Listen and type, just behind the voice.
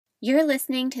You're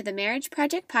listening to the Marriage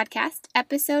Project Podcast,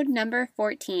 episode number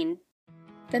 14.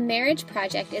 The Marriage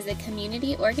Project is a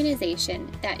community organization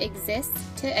that exists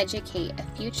to educate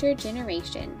a future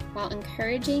generation while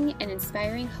encouraging and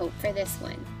inspiring hope for this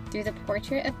one through the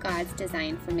portrait of God's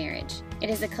design for marriage. It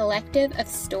is a collective of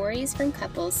stories from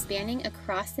couples spanning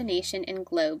across the nation and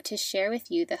globe to share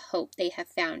with you the hope they have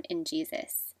found in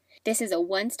Jesus. This is a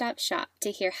one-stop shop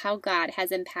to hear how God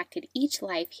has impacted each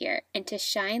life here and to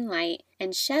shine light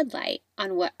and shed light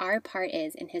on what our part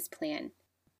is in His plan.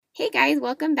 Hey guys,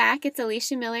 welcome back. It's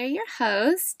Alicia Miller, your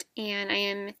host, and I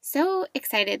am so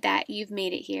excited that you've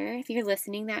made it here. If you're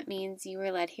listening, that means you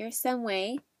were led here some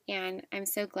way, and I'm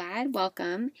so glad.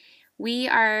 Welcome. We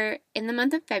are in the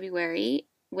month of February,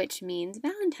 which means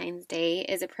Valentine's Day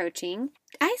is approaching.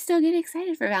 I still get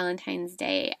excited for Valentine's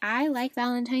Day. I like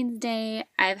Valentine's Day.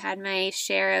 I've had my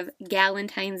share of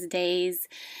Galentine's Days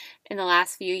in the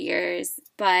last few years,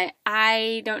 but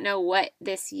I don't know what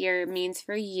this year means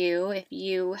for you. If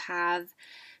you have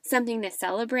something to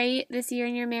celebrate this year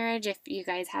in your marriage, if you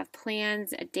guys have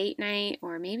plans, a date night,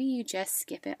 or maybe you just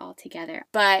skip it altogether.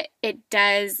 But it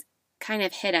does kind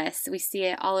of hit us. We see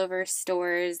it all over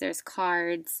stores. There's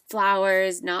cards,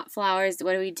 flowers, not flowers.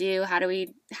 What do we do? How do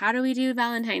we do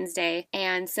Valentine's Day?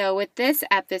 And so with this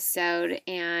episode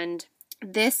and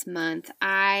this month,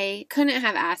 I couldn't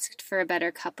have asked for a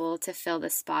better couple to fill the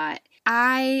spot.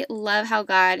 I love how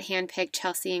God handpicked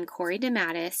Chelsey and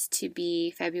DeMatteis to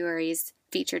be February's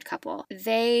featured couple.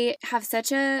 They have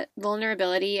such a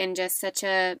vulnerability and just such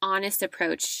a honest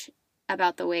approach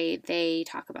about the way they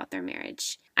talk about their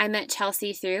marriage. I met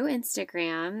Chelsey through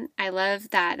Instagram. I love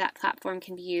that that platform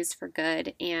can be used for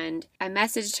good, and I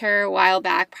messaged her a while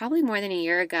back, probably more than a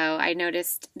year ago. I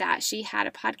noticed that she had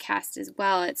a podcast as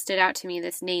well. It stood out to me,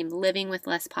 this name, Living with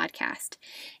Less Podcast,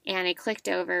 and I clicked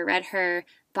over, read her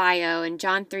bio, and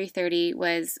John 3:30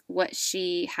 was what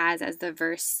she has as the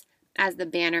verse, as the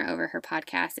banner over her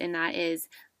podcast, and that is,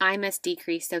 I must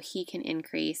decrease so He can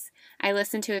increase. I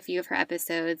listened to a few of her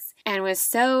episodes and was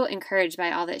so encouraged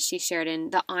by all that she shared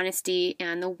in the honesty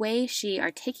and the way she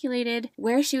articulated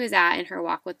where she was at in her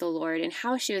walk with the Lord and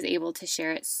how she was able to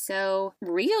share it so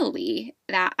really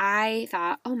that I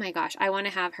thought, oh my gosh, I want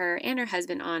to have her and her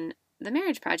husband on the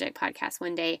Marriage Project podcast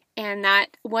one day. And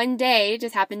that one day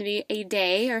just happened to be a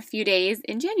day or a few days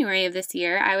in January of this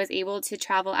year. I was able to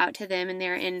travel out to them, and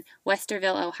they're in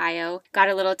Westerville, Ohio. Got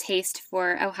a little taste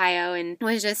for Ohio and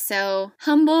was just so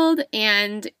humbled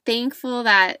and thankful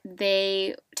that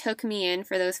they took me in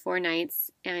for those 4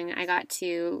 nights, and I got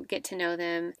to get to know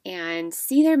them and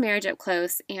see their marriage up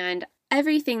close. And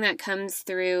everything that comes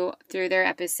through their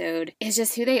episode is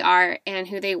just who they are and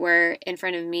who they were in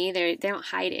front of me. They don't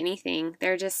hide anything.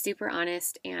 They're just super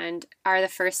honest and are the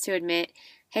first to admit,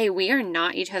 hey, we are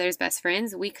not each other's best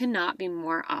friends. We could not be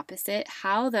more opposite.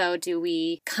 How, though, do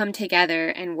we come together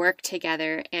and work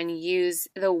together and use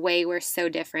the way we're so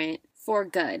different for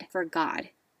good, for God?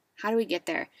 How do we get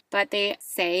there? But they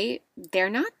say they're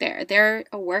not there. They're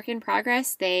a work in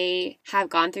progress. They have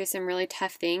gone through some really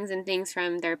tough things, and things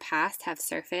from their past have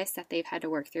surfaced that they've had to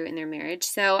work through in their marriage.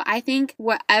 So I think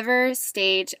whatever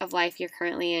stage of life you're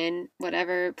currently in,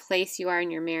 whatever place you are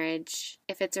in your marriage,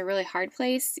 if it's a really hard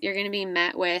place, you're going to be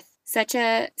met with such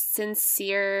a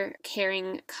sincere,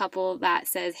 caring couple that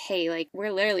says, hey, like,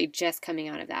 we're literally just coming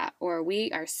out of that, or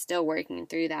we are still working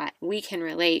through that. We can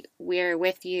relate. We're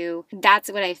with you.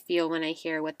 That's what I feel when I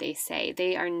hear what they say.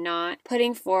 They are not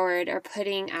putting forward or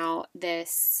putting out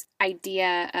this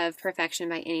idea of perfection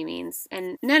by any means,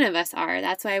 and none of us are.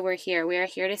 That's why we're here. We are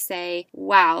here to say,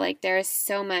 wow, like, there is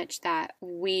so much that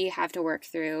we have to work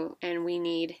through, and we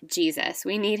need Jesus.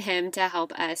 We need Him to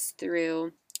help us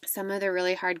through some of the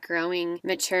really hard growing,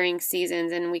 maturing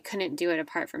seasons, and we couldn't do it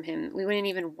apart from Him. We wouldn't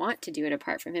even want to do it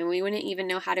apart from Him. We wouldn't even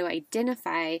know how to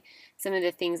identify some of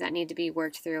the things that need to be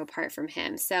worked through apart from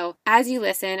Him. So as you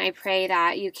listen, I pray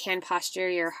that you can posture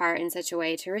your heart in such a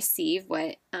way to receive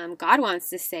what God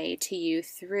wants to say to you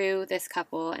through this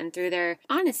couple and through their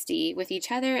honesty with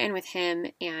each other and with Him.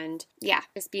 And yeah,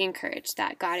 just be encouraged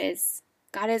that God is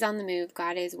on the move.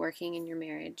 God is working in your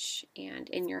marriage and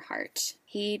in your heart.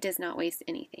 He does not waste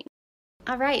anything.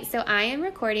 All right, so I am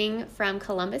recording from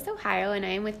Columbus, Ohio, and I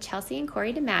am with Chelsey and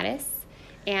DeMatteis.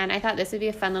 And I thought this would be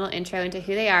a fun little intro into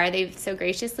who they are. They've so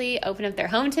graciously opened up their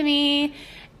home to me.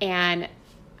 And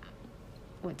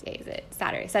what day is it?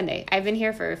 Sunday. I've been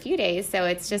here for a few days, so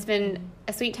it's just been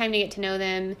a sweet time to get to know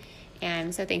them. And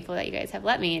I'm so thankful that you guys have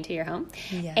let me into your home.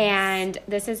 Yes. And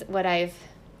this is what I've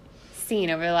seen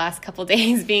over the last couple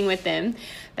days being with them.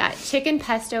 That chicken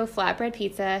pesto flatbread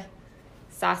pizza,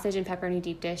 sausage and pepperoni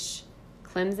deep dish,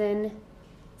 Clemson,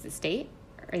 is it State?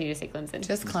 Or did you just say Clemson?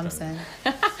 Just Clemson.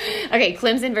 Okay,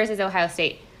 Clemson versus Ohio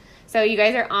State. So you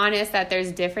guys are honest that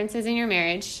there's differences in your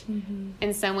marriage. Mm-hmm.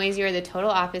 In some ways, you're the total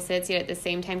opposites, yet at the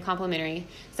same time complementary.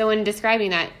 So when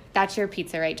describing that, that's your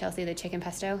pizza, right, Chelsey? The chicken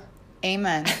pesto?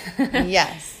 Amen.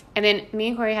 Yes. And then me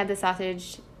and Corey had the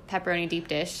sausage pepperoni deep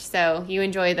dish. So you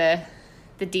enjoy the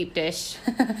deep dish.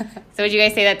 So would you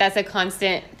guys say that that's a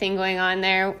constant thing going on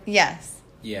there? Yes.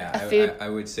 Yeah, I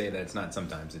would say that it's not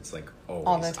sometimes. It's like always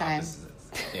all the time.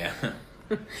 Opposites. Yeah.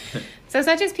 So it's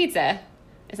not just pizza.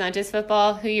 It's not just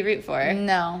football, who you root for.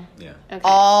 No. Yeah. Okay.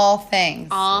 All things.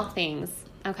 All things.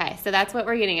 Okay, so that's what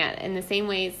we're getting at. In the same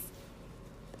ways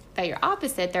that you're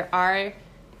opposite, there are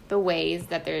the ways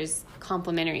that there's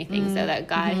complementary things, so that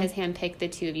God has handpicked the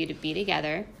two of you to be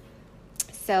together.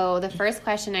 So the first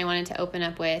question I wanted to open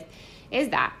up with is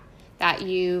that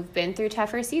you've been through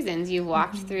tougher seasons. You've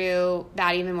walked through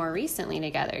that even more recently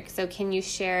together. So can you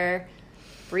share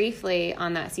briefly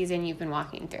on that season you've been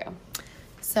walking through?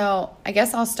 So I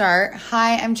guess I'll start.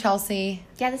 Hi, I'm Chelsey.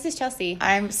 Yeah, this is Chelsey.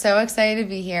 I'm so excited to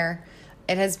be here.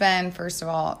 It has been, first of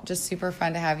all, just super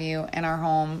fun to have you in our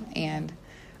home. And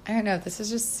I don't know, this is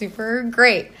just super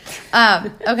great.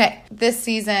 Okay, this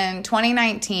season,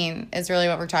 2019, is really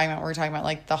what we're talking about. We're talking about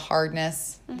like the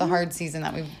hardness, the hard season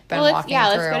that we've been walking through.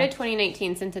 Let's go to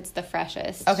 2019 since it's the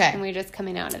freshest. Okay. And we're just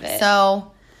coming out of it.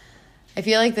 So I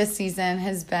feel like this season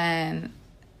has been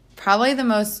probably the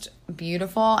most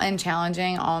beautiful and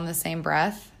challenging all in the same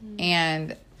breath.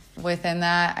 And within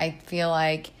that, I feel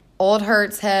like old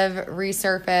hurts have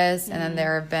resurfaced, and then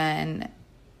there have been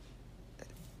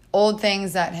old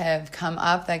things that have come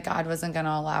up that God wasn't going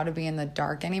to allow to be in the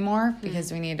dark anymore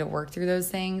because we needed to work through those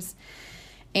things.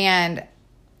 And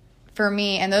for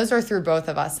me, and those are through both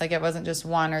of us, like it wasn't just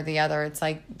one or the other. It's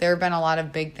like there have been a lot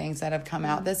of big things that have come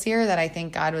out this year that I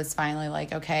think God was finally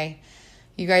like, okay,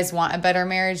 you guys want a better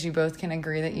marriage. You both can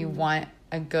agree that you want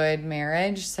a good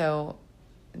marriage. So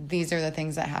these are the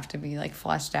things that have to be like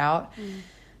fleshed out.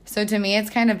 So to me, it's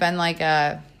kind of been like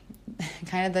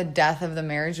kind of the death of the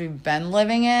marriage we've been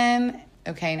living in.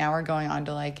 Okay, now we're going on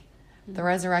to like the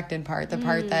resurrected part, the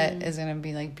part that is going to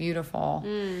be like beautiful.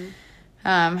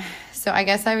 So I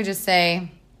guess I would just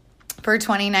say for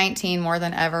 2019, more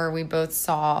than ever, we both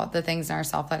saw the things in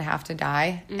ourselves that have to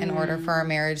die in order for our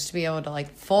marriage to be able to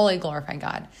like fully glorify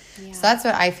God. Yeah. So that's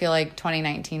what I feel like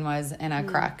 2019 was in a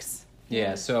crux.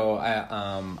 Yeah, so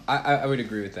I would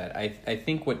agree with that. I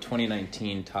think what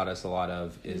 2019 taught us a lot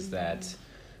of is that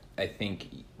I think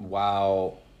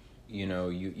while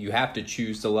you have to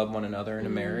choose to love one another in a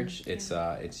marriage. It's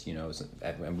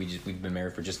and we've been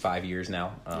married for just 5 years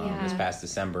now. This past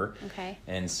December. Okay.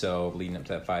 And so leading up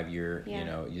to that 5 year,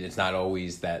 it's not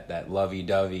always that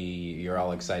lovey-dovey. You're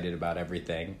all excited about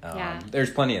everything.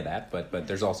 There's plenty of that, but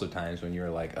there's also times when you're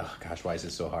like, oh gosh, why is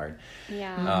this so hard?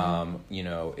 Yeah.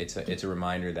 It's a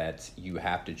reminder that you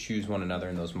have to choose one another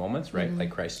in those moments, right? Like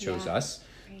Christ chose us.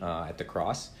 At the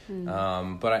cross.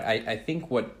 But I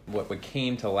think what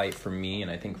came to light for me,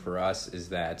 and I think for us, is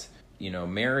that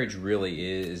marriage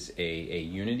really is a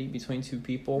unity between two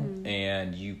people,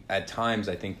 and you at times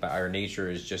I think by our nature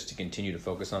is just to continue to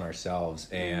focus on ourselves,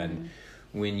 and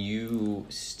when you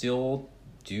still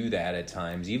do that at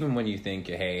times, even when you think,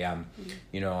 hey,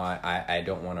 I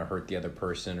don't want to hurt the other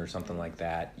person or something like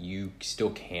that, you still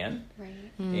can. Right.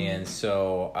 And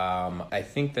so I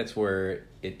think that's where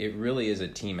it really is a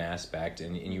team aspect,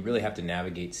 and you really have to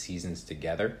navigate seasons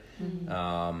together.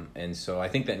 And so I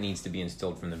think that needs to be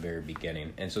instilled from the very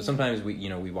beginning. And so sometimes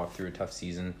we walk through a tough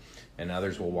season, and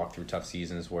others will walk through tough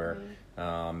seasons where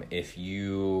if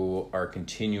you are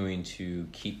continuing to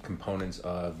keep components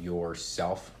of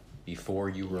yourself before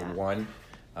you were one,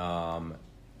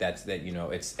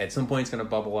 it's at some point it's going to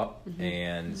bubble up,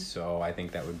 and so I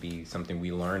think that would be something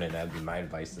we learn, and that'd be my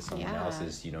advice to someone else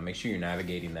is make sure you're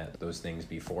navigating those things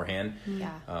beforehand,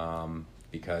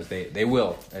 because they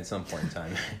will at some point in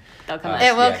time. They'll come out.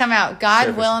 It will come out.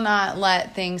 God will not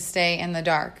let things stay in the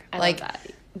dark. I love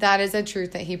that. That is a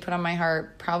truth that He put on my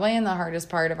heart, probably in the hardest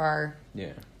part of our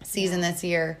season this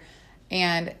year,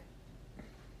 and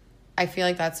I feel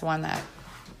like that's one that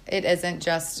it isn't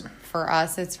just for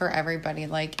us, it's for everybody.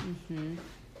 Like,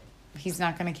 He's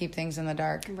not going to keep things in the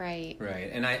dark. Right.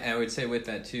 And I would say with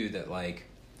that too, that like,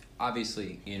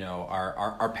 obviously,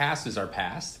 our past is our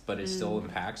past, but it still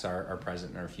impacts our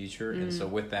present and our future. And so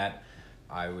with that,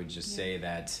 I would just say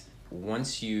that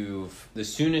the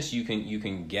soonest you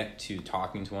can get to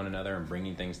talking to one another and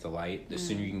bringing things to light, the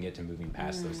sooner you can get to moving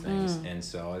past those things. And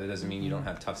so that doesn't mean you don't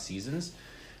have tough seasons,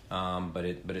 but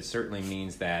it certainly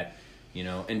means that You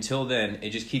know, until then, it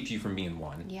just keeps you from being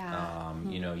one. Yeah.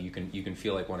 You know, you can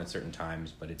feel like one at certain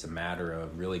times, but it's a matter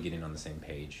of really getting on the same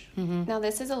page. Now,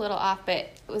 this is a little off, but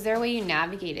was there a way you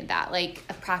navigated that? Like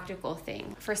a practical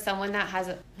thing for someone that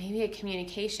has maybe a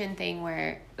communication thing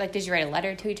where, like, did you write a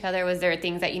letter to each other? Was there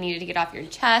things that you needed to get off your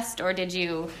chest, or did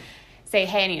you say,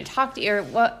 hey, I need to talk to you? Or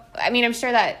what? I mean, I'm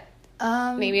sure that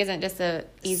maybe isn't just a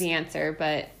easy answer,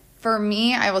 but for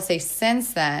me, I will say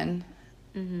since then,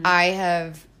 I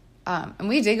have, and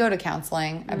we did go to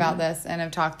counseling about this and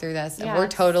have talked through this. And we're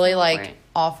totally like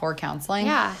all for counseling.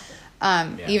 Yeah.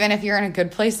 Even if you're in a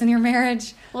good place in your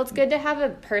marriage. Well, it's good to have a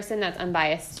person that's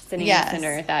unbiased sitting in the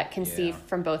center that can see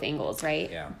from both angles,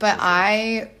 right? Yeah. But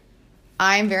sure.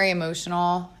 I'm very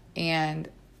emotional and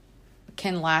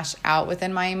can lash out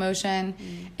within my emotion.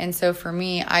 And so for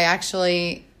me, I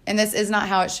actually, and this is not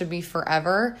how it should be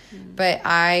forever, but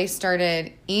I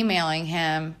started emailing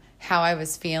him how I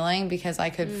was feeling because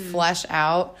I could flesh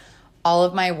out all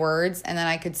of my words, and then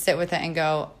I could sit with it and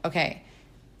go, okay,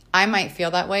 I might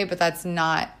feel that way, but that's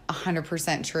not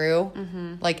 100% true.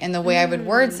 Like in the way I would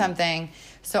word something.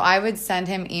 So I would send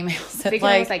him emails that you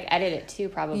can almost like edit it too,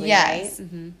 probably, yes,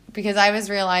 right? Because I was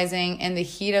realizing in the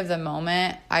heat of the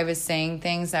moment, I was saying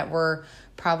things that were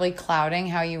probably clouding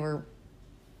how you were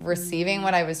receiving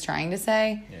what I was trying to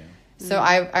say. Yeah. So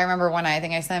I remember one night, I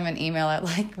think I sent him an email at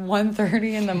like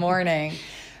 1:30 in the morning.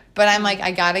 But I'm like,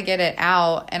 I got to get it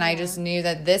out. And I just knew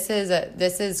that this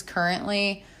is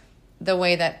currently the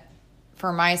way that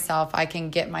for myself, I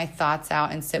can get my thoughts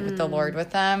out and sit with the Lord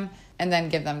with them and then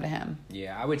give them to him.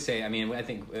 Yeah, I would say, I mean, I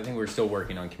think we're still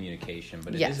working on communication,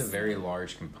 but it is a very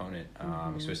large component,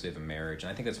 especially of a marriage.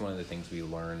 And I think that's one of the things we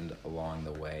learned along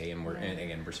the way. And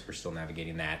we're still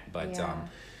navigating that. But,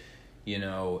 you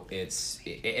know,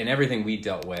 and everything we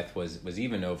dealt with was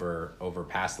even over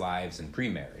past lives and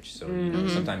pre-marriage. So, you know,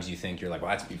 sometimes you think you're like, well,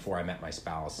 that's before I met my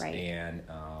spouse. Right. And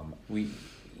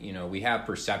we have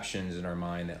perceptions in our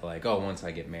mind that like, oh, once I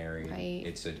get married,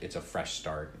 it's a fresh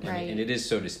start. And it is,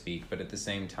 so to speak. But at the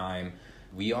same time,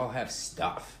 we all have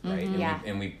stuff, right?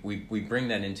 And we bring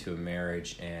that into a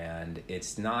marriage, and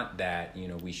it's not that, you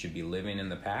know, we should be living in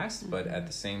the past, but at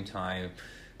the same time,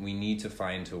 we need to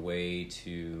find a way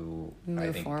to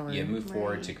move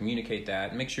forward to communicate that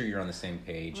and make sure you're on the same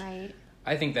page. Right.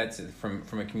 I think that's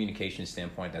from a communication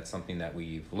standpoint, that's something that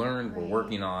we've learned, we're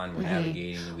working on, we're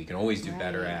navigating, we can always do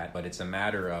better at, but it's a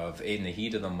matter of, in the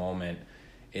heat of the moment,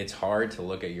 it's hard to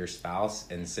look at your spouse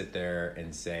and sit there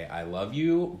and say, I love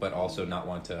you, but also not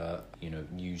want to, you know,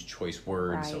 use choice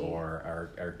words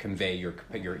or convey your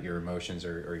emotions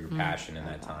or your passion in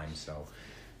that time. So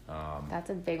that's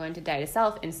a big one, to die to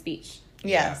self in speech.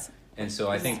 Yes. Yeah. And so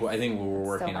I think what we're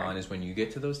working on is when you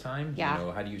get to those times, you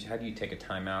know, how do you take a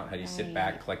time out? How do you sit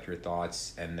back, collect your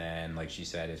thoughts? And then, like she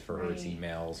said, for her, it's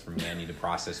emails. For me, I need to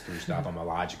process through stuff. I'm a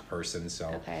logic person.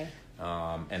 So,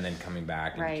 and then coming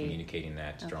back and communicating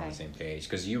that to draw on the same page.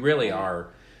 Because you really are,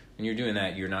 when you're doing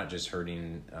that, you're not just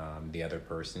hurting the other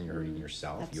person, you're hurting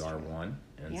yourself. That's you are one.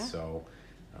 And so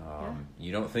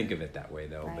you don't think of it that way,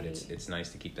 though. But it's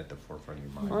nice to keep that at the forefront of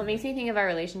your mind. Well, it makes me think of our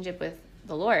relationship with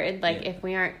the Lord. Like, if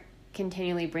we aren't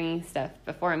continually bringing stuff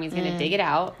before him, he's going to dig it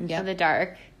out of the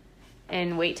dark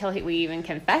and wait till we even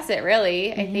confess it,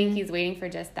 really. I think he's waiting for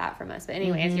just that from us. But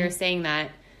anyway, as you're saying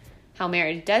that, how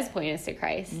marriage does point us to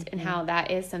Christ and how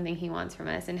that is something he wants from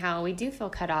us, and how we do feel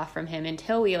cut off from him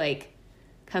until we like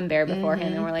come bare before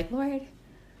him and we're like, Lord,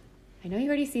 I know you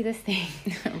already see this thing.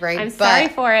 I'm sorry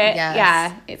for it. Yes.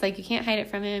 Yeah. It's like you can't hide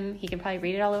it from him. He can probably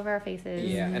read it all over our faces.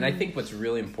 Yeah. And I think what's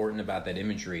really important about that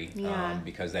imagery,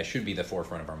 because that should be the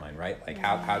forefront of our mind, right? Like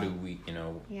how do we,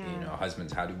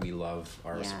 husbands, how do we love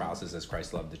our spouses as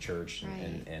Christ loved the church?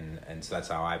 And so that's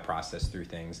how I process through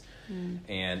things.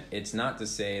 And it's not to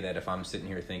say that if I'm sitting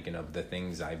here thinking of the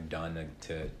things I've done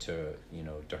to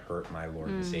hurt my Lord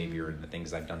and Savior, and the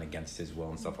things I've done against his will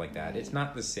and stuff like that, it's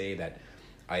not to say that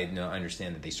I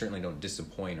understand that they certainly don't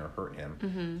disappoint or hurt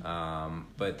him.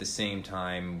 But at the same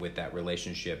time, with that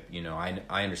relationship,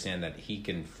 I understand that he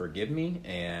can forgive me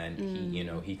and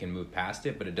he can move past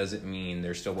it, but it doesn't mean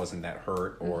there still wasn't that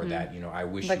hurt or that, I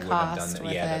wish you would have done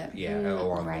that.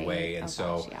 Along the way. And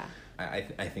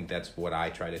I think that's what I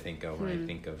try to think of when I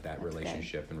think of that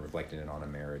relationship and reflecting it on a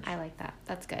marriage. I like that.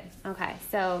 That's good. Okay.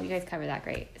 So you guys covered that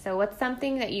great. So what's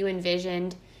something that you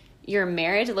envisioned your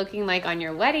marriage looking like on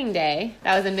your wedding day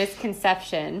that was a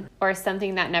misconception, or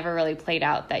something that never really played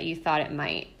out that you thought it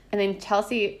might? And then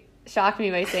Chelsey shocked me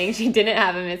by saying she didn't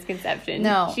have a misconception.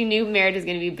 No. She knew marriage was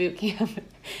going to be boot camp.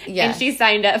 Yes. And she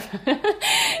signed up.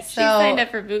 She signed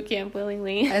up for boot camp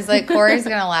willingly. I was like, Corey's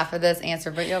going to laugh at this answer,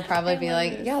 but you'll probably be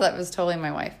like, yeah, that was totally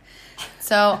my wife.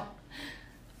 So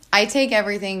I take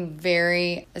everything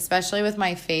very, especially with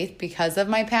my faith because of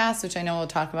my past, which I know we'll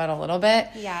talk about a little bit.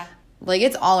 Yeah. Like,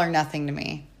 it's all or nothing to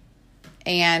me.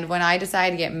 And when I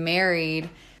decided to get married,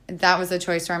 that was a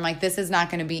choice where I'm like, this is not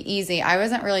going to be easy.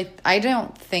 I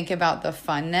don't think about the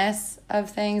funness of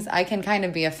things. I can kind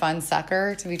of be a fun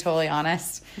sucker, to be totally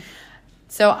honest.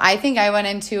 So I think I went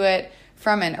into it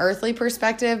from an earthly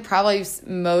perspective. Probably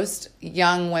most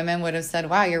young women would have said,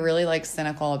 wow, you're really like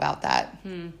cynical about that.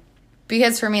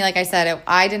 Because for me, like I said,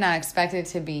 I did not expect it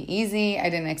to be easy. I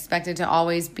didn't expect it to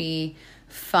always be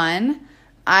fun.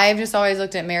 I've just always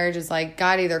looked at marriage as like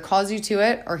God either calls you to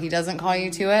it or he doesn't call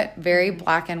you to it. Very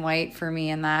black and white for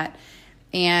me in that.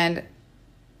 And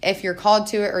if you're called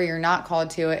to it or you're not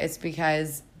called to it, it's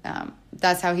because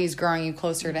that's how he's growing you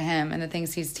closer to him and the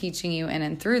things he's teaching you in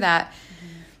and through that.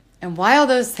 And while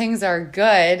those things are good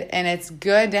and it's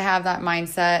good to have that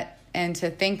mindset and to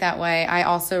think that way, I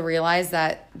also realize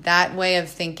that that way of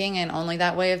thinking and only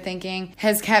that way of thinking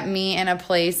has kept me in a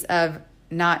place of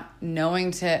not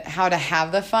knowing how to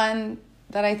have the fun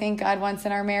that I think God wants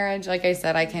in our marriage. Like I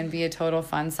said, I can be a total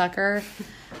fun sucker.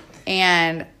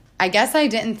 And I guess I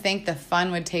didn't think the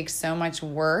fun would take so much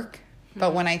work.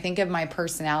 But when I think of my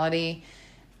personality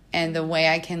and the way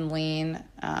I can lean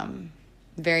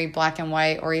very black and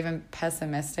white or even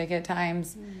pessimistic at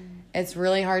times, it's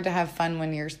really hard to have fun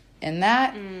when you're in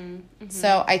that.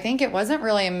 So I think it wasn't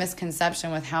really a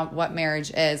misconception with what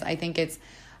marriage is. I think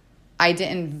I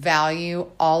didn't value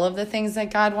all of the things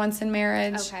that God wants in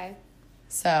marriage. Okay.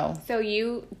 So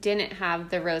you didn't have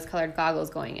the rose-colored goggles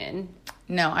going in.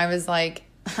 No, I was like,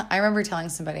 I remember telling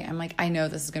somebody, I'm like, I know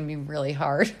this is going to be really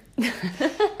hard.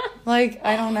 Like,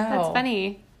 I don't know. That's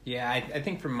funny. Yeah, I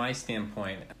think from my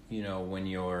standpoint, you know, when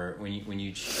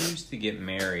you choose to get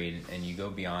married and you go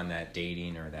beyond that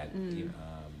dating or that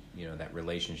that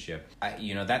relationship,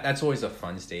 that's always a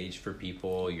fun stage for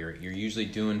people. You're usually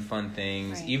doing fun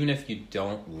things, right. Even if you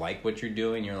don't like what you're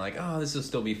doing. You're like, oh, this will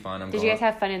still be fun. Did you guys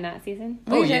have fun in that season?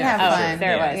 We did have fun. Sure.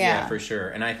 There it was. Yeah, for sure.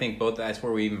 And I think that's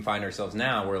where we even find ourselves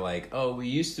now. We're like, oh, we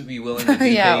used to be willing to do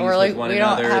things with one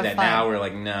another. That fun. Now we're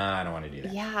like, nah, I don't want to do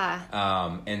that. Yeah.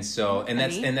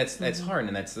 That's hard,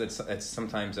 and that's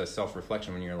sometimes a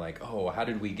self-reflection when you're like, oh, how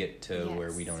did we get to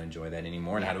where we don't enjoy that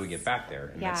anymore, and how do we get back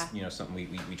there? And that's something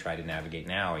we try to navigate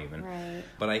now even. Right.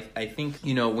 But I think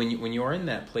when you're in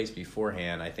that place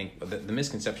beforehand, I think the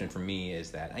misconception for me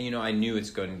is that I knew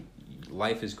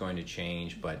life is going to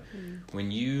change, but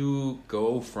when you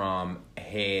go from,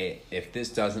 hey, if this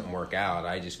doesn't work out,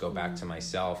 I just go back to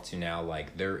myself, to now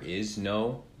like there is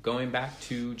no going back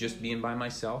to just being by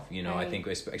myself. Right. I think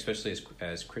especially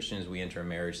as Christians, we enter a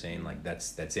marriage saying like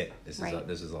that's it. This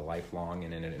is a lifelong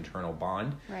and an eternal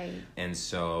bond. Right. And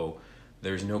so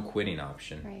there's no quitting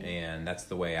option. Right. And that's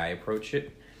the way I approach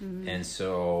it. Mm-hmm. And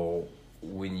so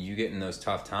when you get in those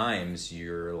tough times,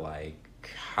 you're like,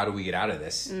 how do we get out of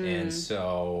this? And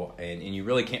so, and you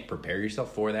really can't prepare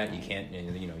yourself for that. Right. You can't,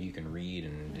 you can read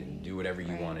and do whatever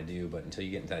you want to do, but until you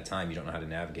get into that time, you don't know how to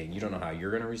navigate. And you don't know how you're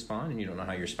going to respond, and you don't know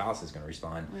how your spouse is going to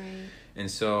respond. Right.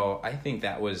 And so I think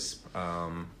that was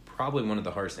probably one of the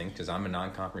hardest things, because I'm a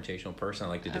non-confrontational person. I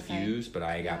like to diffuse, but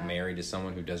I got married to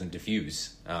someone who doesn't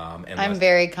diffuse. I'm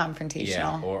very confrontational.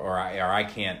 Yeah, or I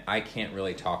can't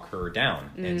really talk her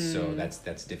down, and so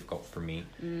that's difficult for me.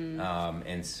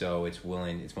 And so it's one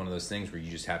of those things where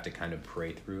you just have to kind of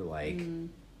pray through like.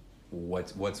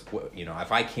 What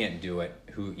if I can't do it,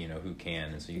 who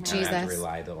can? And so you kind of have to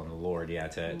rely on the Lord,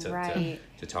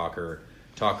 to talk her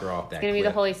off that. It's gonna be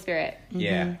the Holy Spirit.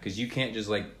 Yeah, because you can't just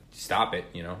like stop it,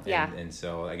 And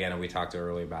so again, we talked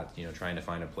earlier about trying to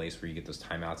find a place where you get those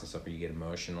timeouts and stuff where you get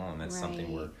emotional, and that's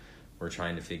something we're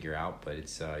trying to figure out. But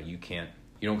it's you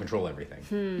don't control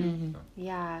everything. So.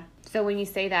 Yeah. So when you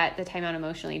say that, the timeout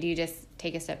emotionally, do you just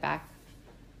take a step back?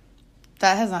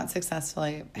 That has not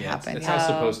successfully happened. That's how it's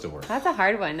supposed to work. That's a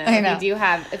hard one, though. I know.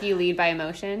 If you lead by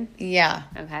emotion. Yeah.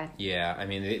 Okay. Yeah, I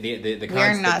mean the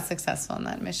we're not successful in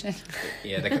that mission.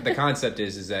 Yeah, the concept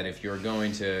is that if you're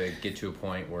going to get to a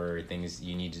point where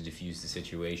you need to diffuse the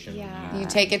situation, you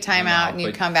take a time out and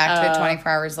you come back to it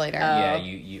 24 hours later. Yeah,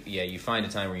 you find a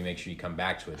time where you make sure you come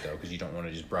back to it though, because you don't want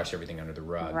to just brush everything under the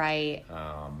rug. Right.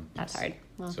 That's hard.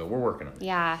 So we're working on it.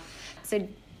 Yeah. So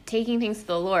taking things to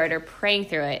the Lord or praying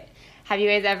through it. Have you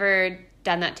guys ever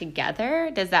done that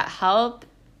together? Does that help?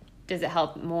 Does it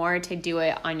help more to do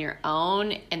it on your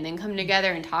own and then come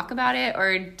together and talk about it?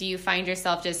 Or do you find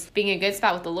yourself just being in a good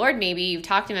spot with the Lord? Maybe you've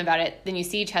talked to him about it, then you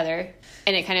see each other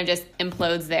and it kind of just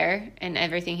implodes there and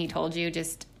everything he told you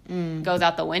just goes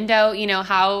out the window.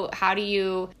 How do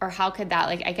you, or how could that,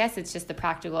 I guess it's just the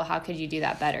practical, how could you do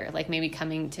that better? Like maybe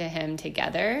coming to him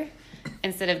together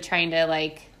instead of trying to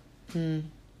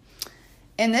In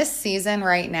this season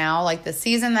right now, like the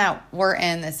season that we're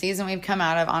in, the season we've come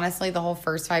out of, honestly, the whole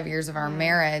first 5 years of our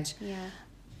marriage,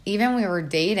 even we were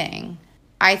dating,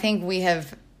 I think we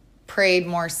have prayed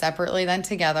more separately than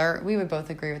together. We would both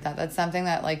agree with that. That's something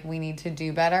that like we need to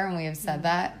do better, and we have said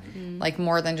that, like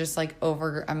more than just like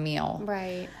over a meal.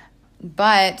 Right.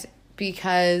 But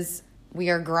because we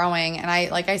are growing,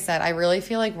 and like I said, I really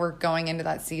feel like we're going into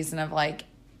that season of like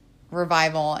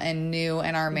revival and new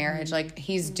in our marriage. Like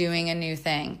he's doing a new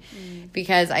thing,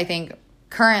 because I think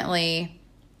currently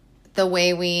the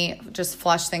way we just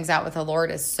flush things out with the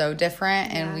Lord is so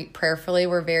different, and we prayerfully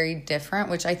we're very different,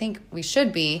 which I think we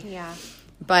should be. Yeah.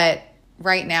 But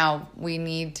right now we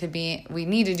need to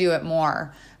do it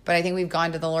more. But I think we've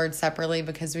gone to the Lord separately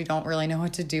because we don't really know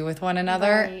what to do with one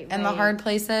another in the hard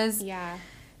places. Yeah.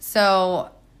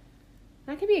 So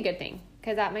that could be a good thing,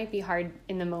 because that might be hard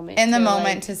in the moment.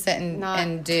 To sit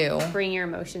and do. Bring your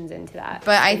emotions into that.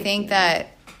 But I think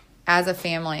that as a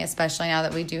family, especially now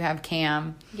that we do have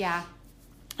Cam, I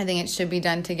think it should be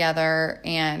done together.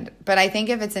 But I think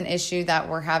if it's an issue that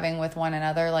we're having with one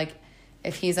another, like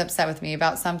if he's upset with me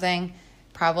about something,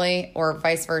 probably, or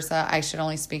vice versa, I should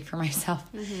only speak for myself.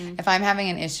 If I'm having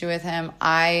an issue with him,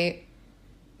 I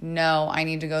know I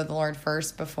need to go to the Lord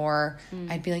first before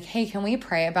I'd be like, hey, can we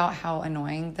pray about how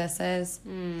annoying this is?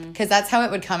 Because that's how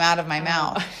it would come out of my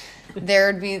mouth.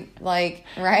 There would be like,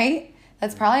 right?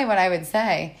 That's probably what I would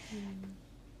say.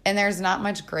 And there's not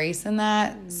much grace in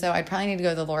that. So I'd probably need to go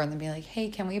to the Lord and then be like, hey,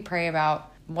 can we pray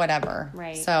about whatever?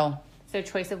 Right. So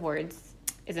choice of words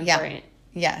is important.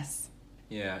 Yes.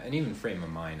 Yeah, and even frame of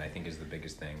mind, I think, is the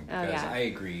biggest thing. Because I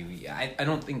agree. I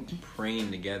don't think praying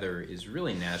together is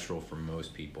really natural for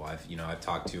most people. I've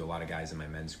talked to a lot of guys in my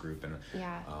men's group, and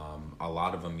a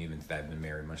lot of them, even that have been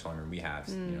married much longer than we have,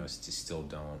 still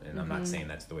don't. And I'm not saying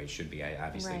that's the way it should be. I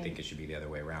obviously think it should be the other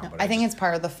way around. But I think it's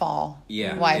part of the fall.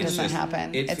 Yeah, why it doesn't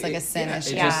happen. It's like a sin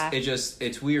issue.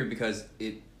 It's weird because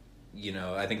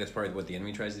I think that's part of what the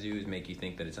enemy tries to do, is make you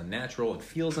think that it's unnatural. It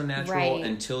feels unnatural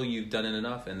until you've done it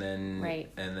enough, and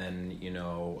then you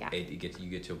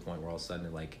get to a point where all of a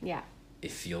sudden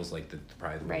it feels like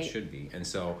probably the way it should be. And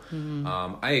so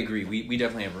I agree. We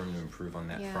definitely have room to improve on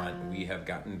that front. We have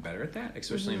gotten better at that,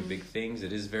 especially in big things.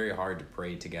 It is very hard to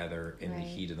pray together in the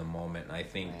heat of the moment, and I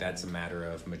think that's a matter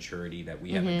of maturity that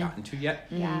we haven't gotten to yet.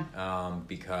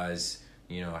 Because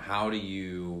how do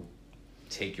you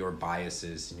take your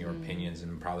biases and your opinions,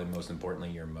 and probably most importantly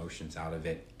your emotions, out of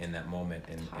it in that moment,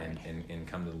 and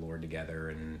come to the Lord together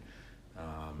and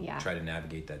try to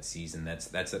navigate that season.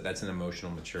 That's an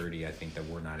emotional maturity I think that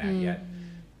we're not at yet.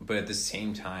 But at the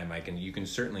same time, you can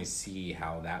certainly see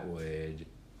how that would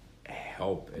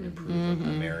help and improve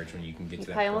the marriage when you can get to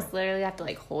that point. You almost literally have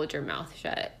to hold your mouth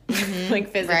shut,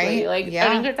 like physically. I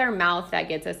think it's our mouth that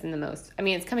gets us in the most. I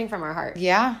mean, it's coming from our heart.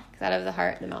 Yeah, because out of the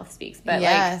heart the mouth speaks. But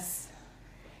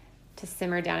to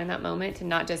simmer down in that moment, to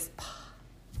not just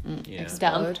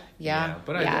explode.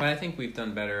 But I think we've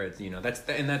done better at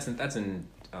that's in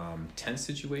tense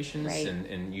situations,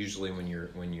 and usually when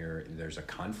you're there's a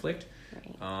conflict.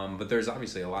 But there's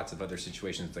obviously lots of other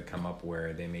situations that come up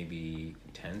where they may be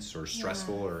tense or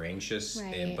stressful or anxious,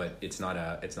 but it's not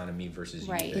a me versus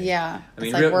you thing. Yeah, I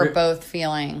mean, we're both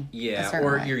feeling. Yeah,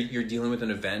 or you're dealing with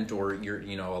an event, or you're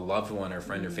a loved one or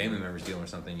friend or family member's dealing with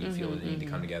something. You feel that you need to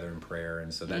come together in prayer,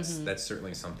 and so that's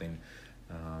certainly something.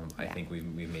 I think we've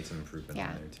made some improvement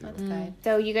on there too. That's good.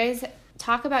 So you guys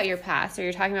talk about your past, or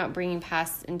you're talking about bringing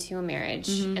past into a marriage,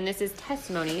 and this is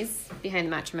testimonies behind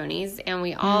the matrimonies, and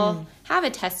we all have a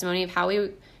testimony of how we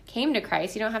came to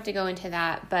Christ. You don't have to go into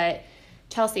that, but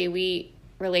Chelsey, we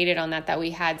related on that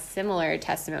we had similar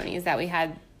testimonies, that we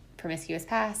had promiscuous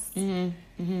past, kind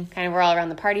of we're all around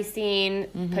the party scene,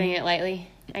 putting it lightly,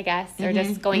 I guess, or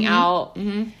just going out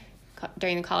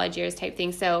during the college years type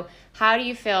thing. So how do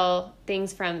you feel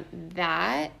things from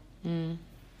that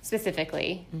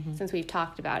specifically, since we've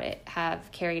talked about it,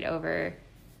 have carried over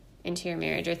into your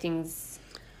marriage, or things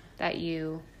that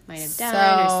you might have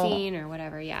done or seen or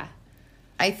whatever?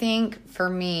 I think for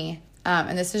me,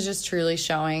 and this is just truly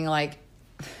showing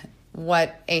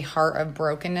what a heart of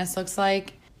brokenness looks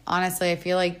like. Honestly, I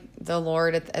feel like the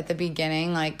Lord at the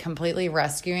beginning, completely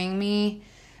rescuing me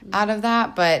out of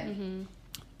that, but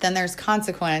then there's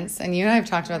consequence, and you and I have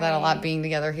talked about that a lot being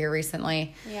together here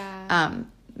recently.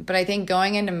 But I think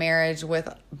going into marriage with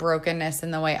brokenness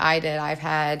in the way I did, I've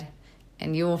had,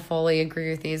 and you will fully agree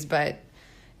with these, but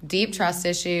deep trust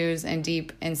issues and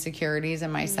deep insecurities in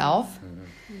myself.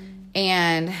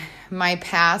 And my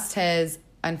past has,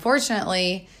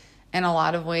 unfortunately, in a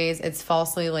lot of ways, it's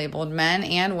falsely labeled men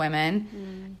and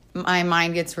women. My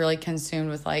mind gets really consumed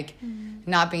with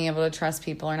not being able to trust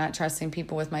people, or not trusting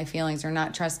people with my feelings, or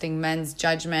not trusting men's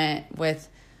judgment with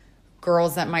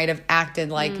girls that might have acted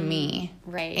like me.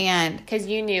 Right. And because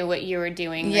you knew what you were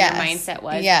doing, what yes, your mindset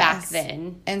was yes. back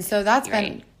then. And so that's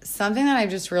right. been something that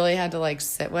I've just really had to like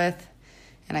sit with.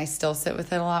 And I still sit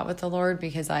with it a lot with the Lord,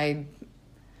 because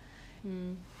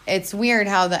it's weird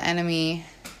how the enemy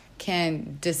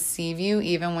can deceive you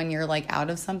even when you're like out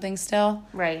of something still.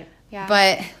 Right. Yeah.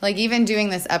 But like even doing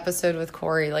this episode with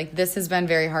Corey, like this has been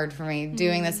very hard for me.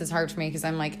 Doing this is hard for me because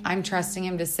I'm like, I'm trusting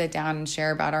him to sit down and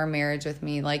share about our marriage with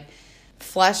me. Like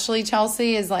fleshly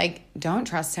Chelsey is like, don't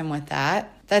trust him with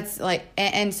that. That's like,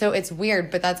 and so it's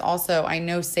weird, but that's also, I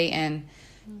know Satan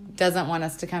doesn't want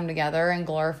us to come together and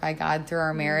glorify God through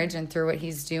our marriage and through what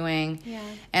he's doing. Yeah.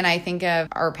 And I think of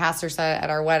our pastor said at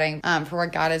our wedding, for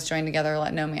what God has joined together,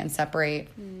 let no man separate.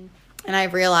 And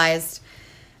I've realized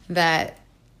that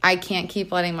I can't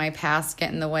keep letting my past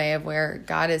get in the way of where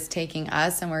God is taking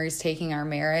us and where he's taking our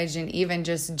marriage. And even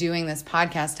just doing this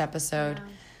podcast episode,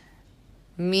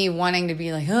 me wanting to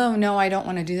be like, oh no, I don't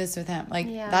want to do this with him. Like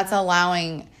that's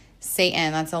allowing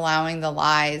Satan, that's allowing the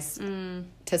lies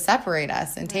to separate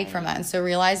us and take from that. And so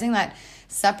realizing that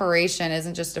separation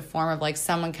isn't just a form of like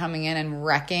someone coming in and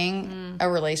wrecking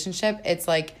a relationship. It's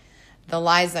like the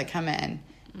lies that come in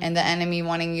and the enemy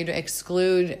wanting you to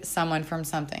exclude someone from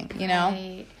something, you know?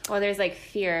 Right. Well, there's like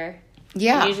fear.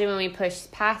 Yeah. And usually when we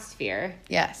push past fear,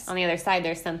 yes, on the other side,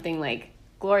 there's something like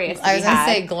glorious to I was be going to had.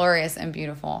 say glorious and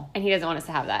beautiful. And he doesn't want us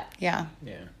to have that. Yeah.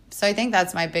 Yeah. So I think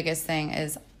that's my biggest thing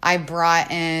is I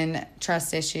brought in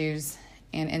trust issues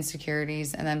and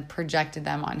insecurities and then projected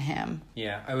them on him.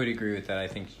 Yeah, I would agree with that. I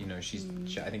think,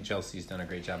 I think Chelsea's done a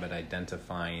great job at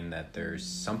identifying that there's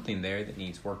something there that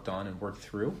needs worked on and worked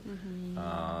through.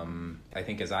 I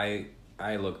think as I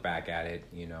look back at it,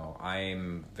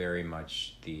 I'm very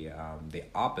much the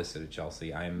opposite of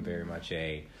Chelsey. I'm very much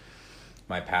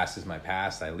my past is my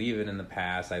past. I leave it in the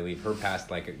past. I leave her past,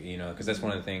 because that's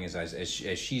one of the things as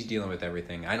she's dealing with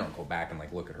everything, I don't go back and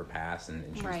look at her past and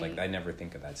she's like, I never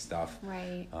think of that stuff.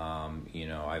 Right.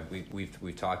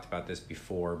 We've talked about this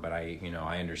before, but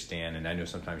I understand, and I know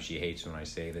sometimes she hates when I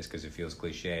say this because it feels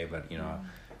cliche, but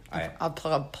I'll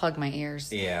plug my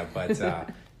ears. Yeah, but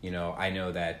I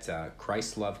know that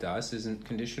Christ's love to us isn't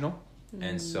conditional,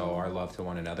 and so our love to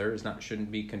one another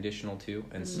shouldn't be conditional too,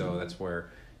 and so that's where.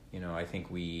 I think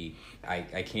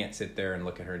I can't sit there and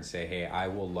look at her and say, hey, I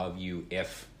will love you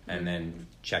if, and then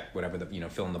check whatever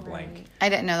fill in the blank. I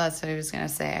didn't know that's what he was going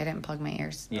to say. I didn't plug my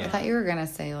ears. Yeah. I thought you were going to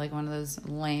say one of those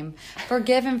lame,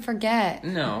 forgive and forget.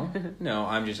 No,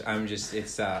 I'm just,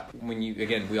 it's, when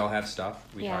we all have stuff.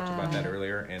 We talked about that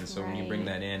earlier. And so when you bring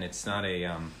that in, it's not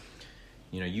a,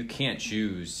 you can't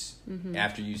choose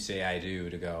after you say I do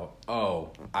to go, oh,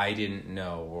 I didn't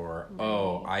know, or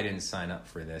oh, I didn't sign up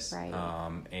for this,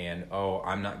 and oh,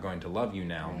 I'm not going to love you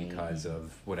now because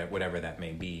of whatever that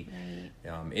may be.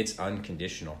 It's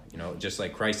unconditional, just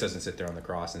like Christ doesn't sit there on the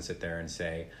cross and sit there and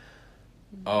say,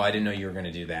 oh, I didn't know you were going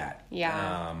to do that.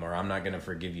 Yeah. Or I'm not going to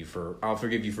forgive you I'll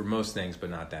forgive you for most things, but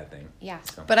not that thing. Yeah.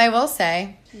 So. But I will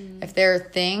say, if there are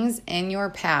things in your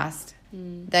past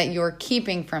that you're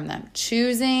keeping from them,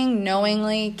 choosing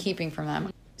knowingly keeping from them,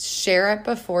 share it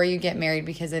before you get married,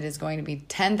 because it is going to be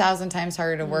 10,000 times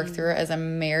harder to work through it as a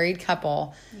married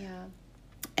couple. Yeah.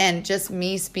 And just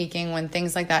me speaking, when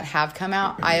things like that have come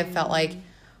out, I have felt like,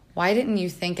 why didn't you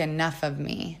think enough of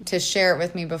me to share it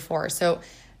with me before? So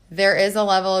there is a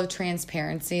level of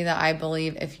transparency that I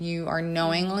believe if you are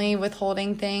knowingly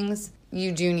withholding things,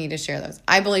 you do need to share those.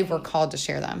 I believe we're called to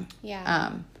share them.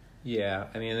 Yeah. Yeah,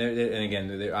 I mean, and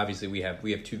again, obviously we have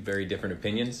two very different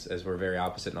opinions, as we're very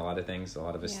opposite in a lot of things. A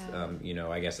lot of us,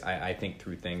 I guess I think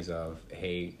through things of,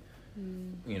 hey,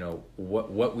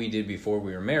 what we did before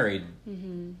we were married,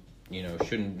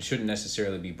 shouldn't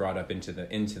necessarily be brought up into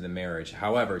the marriage.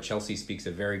 However, Chelsey speaks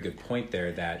a very good point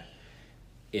there that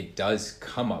it does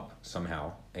come up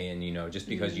somehow, and just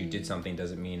because you did something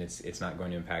doesn't mean it's not going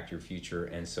to impact your future.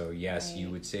 And so yes, you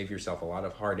would save yourself a lot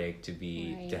of heartache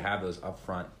to have those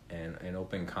upfront and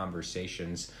open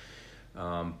conversations,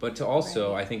 but to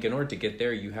also I think in order to get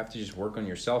there, you have to just work on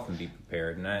yourself and be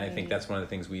prepared. And I think that's one of the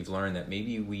things we've learned, that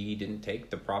maybe we didn't take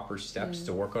the proper steps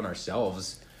to work on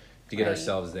ourselves to get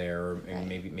ourselves there, or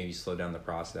maybe slow down the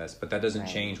process. But that doesn't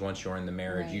change once you're in the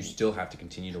marriage. You still have to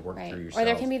continue to work through yourself. Or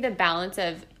there can be the balance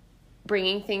of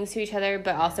bringing things to each other,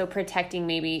 but also protecting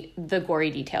maybe the gory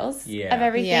details of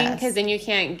everything, because then you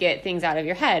can't get things out of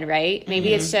your head, right?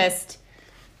 Maybe it's just,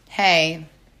 hey,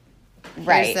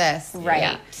 here's this.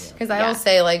 Right. Because I will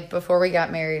say, before we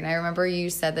got married, and I remember you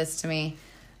said this to me,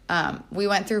 we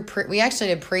went through, we actually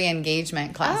did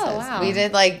pre-engagement classes. Oh, wow. We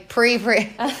did like we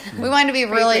wanted to be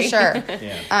really sure.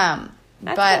 Yeah.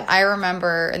 But cool. I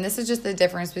remember, and this is just the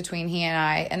difference between he and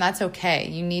I, and that's okay.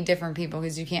 You need different people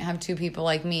because you can't have two people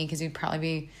like me because you'd probably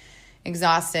be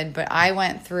exhausted. But I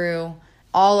went through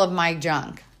all of my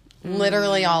junk,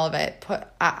 literally all of it.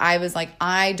 I was like,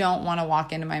 I don't want to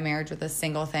walk into my marriage with a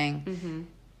single thing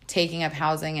taking up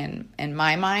housing in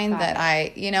my mind that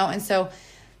I, and so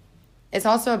it's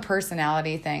also a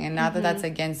personality thing. And not that that's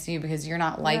against you because you're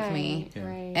not like me. Yeah.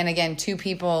 Right. And again, two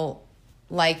people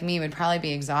like me would probably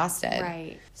be exhausted.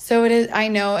 Right. So it is, I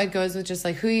know it goes with just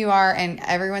like who you are, and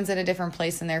everyone's at a different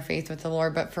place in their faith with the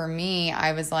Lord. But for me,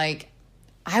 I was like,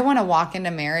 I want to walk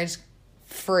into marriage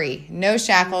free. No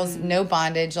shackles, no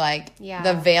bondage. Like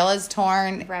the veil is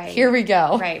torn. Right. Here we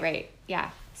go. Right.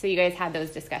 Yeah. So you guys had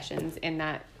those discussions in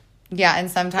that Yeah.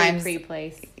 And sometimes.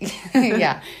 pre-place.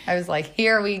 Yeah. I was like,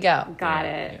 here we go. Got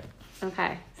it. Yeah.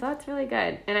 Okay. So that's really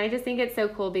good. And I just think it's so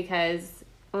cool because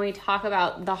when we talk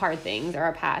about the hard things or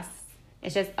our past,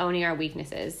 it's just owning our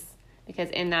weaknesses, because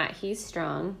in that he's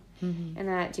strong and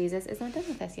that Jesus is not done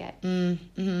with us yet.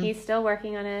 He's still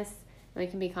working on us, and we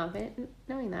can be confident in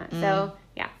knowing that. So,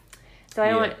 yeah. So I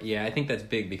don't want... Yeah, I think that's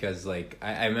big because, like,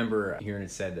 I remember hearing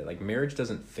it said that, like, marriage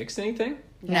doesn't fix anything.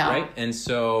 No. Right? And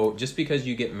so just because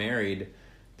you get married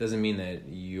doesn't mean that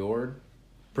you're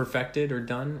perfected or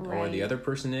done or the other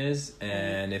person is,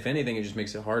 and if anything it just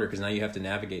makes it harder because now you have to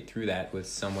navigate through that with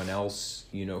someone else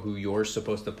who you're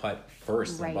supposed to put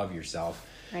first above yourself.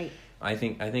 I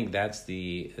think that's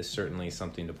is certainly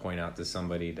something to point out to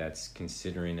somebody that's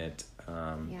considering it,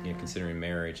 considering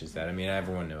marriage, is that, I mean,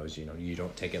 everyone knows, you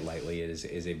don't take it lightly. It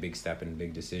is a big step and a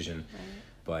big decision.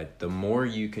 But the more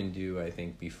you can do, I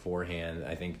think, beforehand,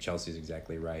 I think Chelsea's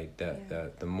exactly right.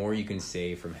 The more you can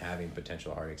save from having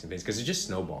potential heartaches and pains, because it just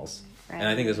snowballs. And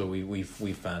I think that's what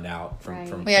we found out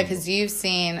from because you've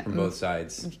seen from both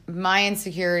sides my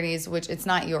insecurities, which it's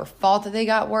not your fault that they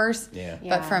got worse.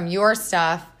 But from your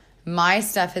stuff, my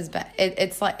stuff has been.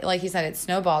 It's like you said, it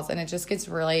snowballs, and it just gets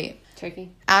really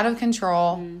tricky, out of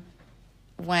control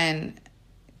when.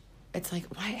 It's like,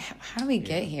 why? How do we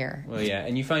get here? Well, yeah,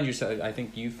 and you find yourself. I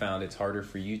think you found it's harder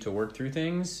for you to work through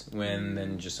things when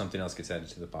then just something else gets added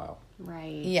to the pile.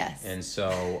 Right. Yes. And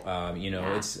so,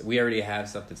 it's we already have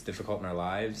stuff that's difficult in our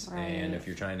lives, and if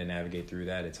you're trying to navigate through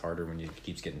that, it's harder when it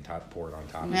keeps getting poured on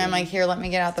top. And I'm like, here, let me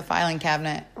get out the filing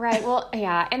cabinet. Right. Well,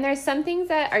 yeah, and there's some things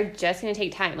that are just going to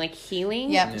take time. Like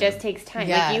healing, just takes time.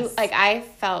 Yes. I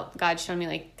felt God showed me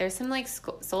like there's some like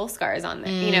soul scars on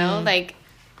there. Like.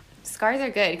 Scars are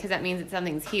good because that means that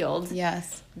something's healed.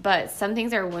 Yes. But some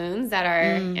things are wounds that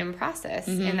are in process,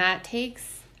 and that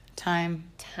takes time.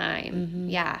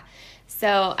 Yeah. So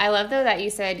I love, though, that you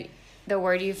said the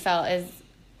word you felt is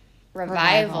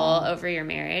revival over your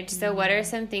marriage. So what are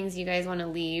some things you guys want to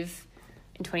leave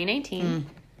in 2019?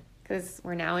 Because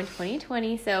we're now in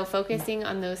 2020. So focusing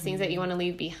on those things that you want to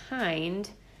leave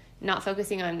behind, not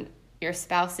focusing on your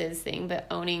spouse's thing, but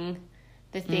owning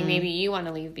the thing maybe you want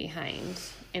to leave behind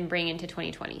and bring into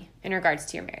 2020 in regards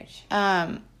to your marriage.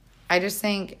 I just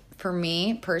think for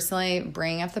me personally,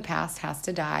 bringing up the past has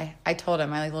to die. I told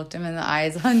him, I looked him in the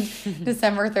eyes on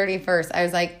December 31st. I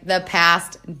was like, the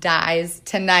past dies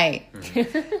tonight.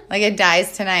 Like it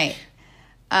dies tonight.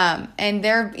 And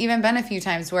there have even been a few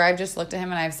times where I've just looked at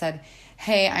him and I've said,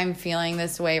 hey, I'm feeling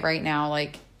this way right now.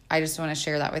 Like, I just want to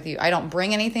share that with you. I don't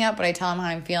bring anything up, but I tell him how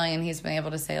I'm feeling, and he's been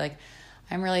able to say, like,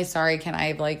 I'm really sorry. Can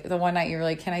I, like, the one night you were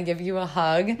like, can I give you a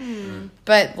hug?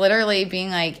 But literally being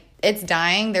like, it's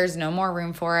dying. There's no more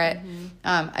room for it.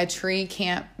 A tree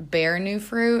can't bear new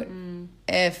fruit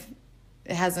if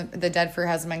it hasn't, the dead fruit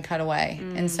hasn't been cut away.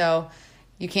 And so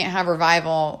you can't have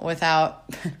revival without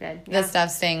the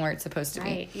stuff staying where it's supposed to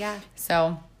be. Yeah.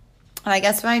 So I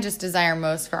guess what I just desire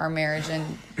most for our marriage in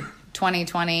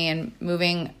 2020 and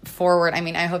moving forward, I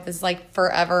mean, I hope this is like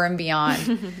forever and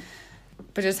beyond.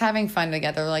 But just having fun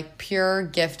together, like pure,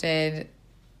 gifted,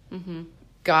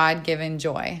 God-given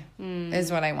joy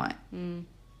is what I want.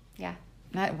 Yeah.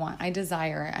 Not want, I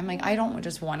desire it. I'm like, I don't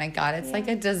just want it, God. It's like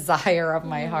a desire of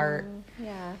my heart.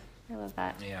 Yeah, I love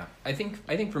that. Yeah, I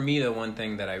think for me, the one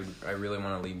thing that I really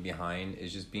want to leave behind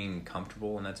is just being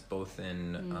comfortable, and that's both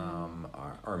in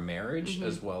our marriage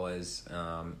as well as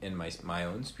in my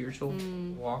own spiritual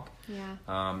walk.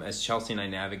 Yeah. As Chelsey and I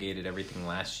navigated everything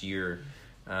last year,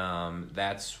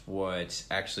 that's what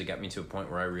actually got me to a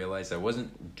point where I realized I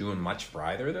wasn't doing much for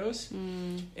either of those.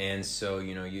 And so,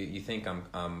 you think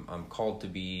I'm called to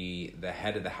be the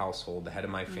head of the household, the head of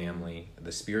my family,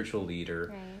 the spiritual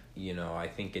leader. Right. I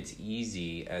think it's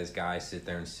easy as guys sit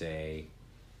there and say,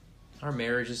 our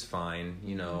marriage is fine,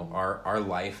 you know, our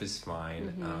life is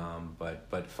fine,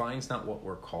 but fine's not what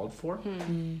we're called for.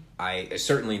 I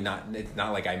certainly not, it's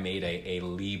not like I made a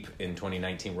leap in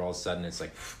 2019 where all of a sudden it's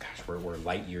like, gosh, we're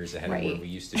light years ahead of where we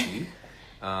used to be.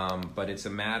 But it's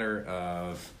a matter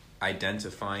of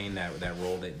identifying that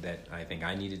role that I think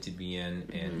I needed to be in,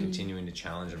 and continuing to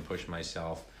challenge and push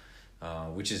myself,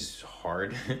 which is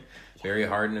hard, very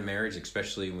hard in a marriage,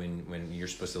 especially when you're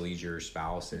supposed to lead your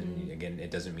spouse. And again, it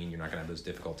doesn't mean you're not going to have those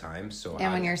difficult times. So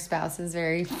when your spouse is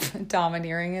very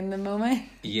domineering in the moment.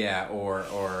 Yeah, or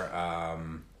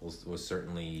will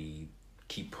certainly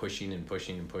keep pushing and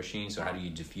pushing and pushing. So how do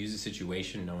you diffuse the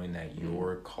situation knowing that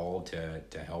you're called to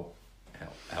help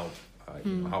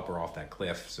her off that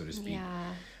cliff, so to speak?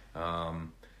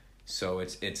 So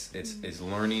it's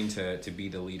learning to be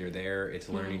the leader there. It's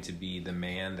learning to be the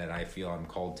man that I feel I'm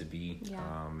called to be.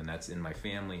 And that's in my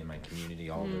family, in my community,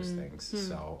 all those things.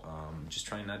 So just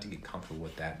trying not to get comfortable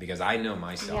with that, because I know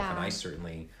myself, and I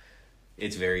certainly,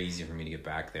 it's very easy for me to get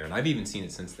back there. And I've even seen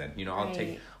it since then. You know, I'll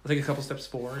take a couple steps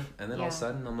forward, and then all of a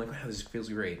sudden I'm like, wow, this feels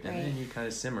great. And then you kind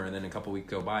of simmer, and then a couple weeks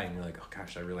go by and you're like, oh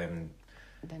gosh, I really haven't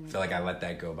feel like I let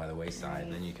that go by the wayside.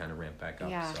 And then you kind of ramp back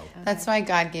up. So that's why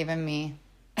God gave him me.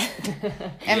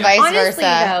 And vice honestly, versa,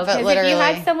 though, but literally, if you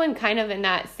have someone kind of in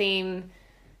that same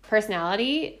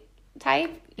personality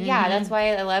type, that's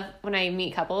why I love when I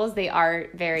meet couples. They are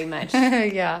very much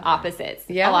opposites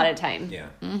a lot of time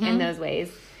in those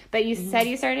ways. But you said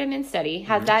you started a men's study.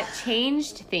 Has that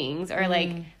changed things, or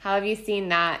like how have you seen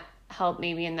that help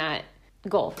maybe in that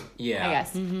goal? I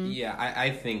guess. I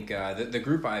think the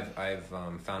group I've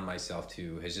found myself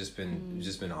to has just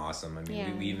been awesome. I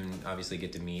mean, we even obviously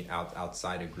get to meet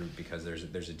outside a group, because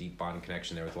there's a deep bond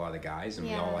connection there with a lot of the guys, and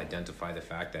we all identify the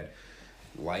fact that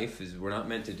life is, we're not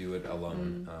meant to do it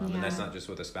alone, and that's not just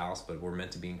with a spouse, but we're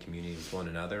meant to be in community with one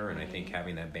another. And I think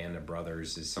having that band of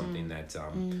brothers is something that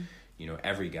you know,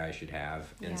 every guy should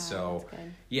have. And so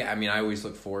I mean, I always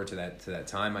look forward to that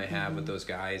time I have with those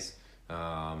guys.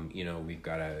 You know, we've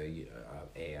got a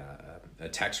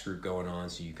text group going on,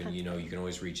 so you can, you know, you can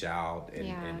always reach out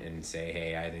and say,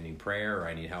 hey, I need prayer, or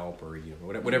I need help, or, you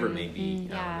know, whatever it may be.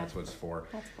 That's what it's for.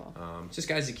 That's cool. Just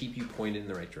guys to keep you pointed in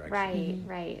the right direction.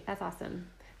 Right. That's awesome.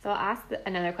 So I'll ask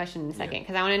another question in a second,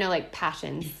 because I want to know like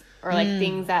passions or like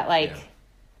things that like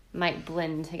might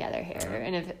blend together here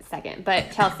in a second.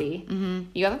 But Chelsey,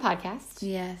 you have a podcast.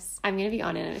 Yes. I'm going to be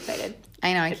on it. I'm excited.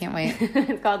 I know. I can't wait.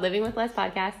 It's called Living with Less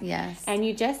Podcast. Yes. And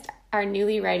you just are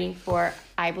newly writing for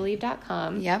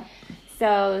ibelieve.com. Yep.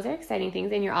 So those are exciting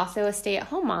things. And you're also a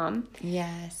stay-at-home mom.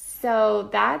 Yes. So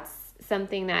that's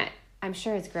something that I'm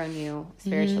sure has grown you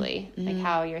spiritually. Like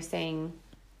how you're saying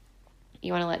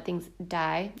you want to let things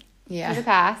die to the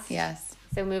past. Yes.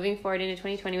 So moving forward into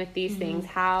 2020 with these things,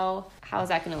 how is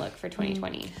that going to look for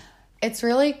 2020? It's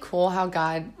really cool how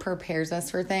God prepares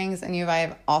us for things. And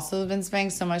I've also been spending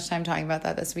so much time talking about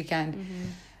that this weekend.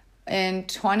 In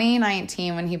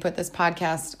 2019, when he put this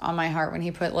podcast on my heart, when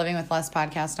he put Living with Less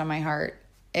podcast on my heart,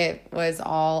 it was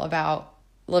all about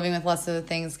living with less of the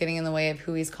things getting in the way of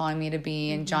who he's calling me to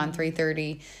be. In John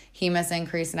 3:30, he must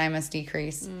increase and I must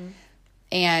decrease.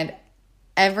 And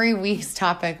every week's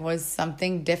topic was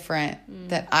something different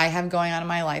that I have going on in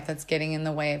my life that's getting in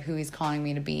the way of who he's calling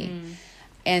me to be.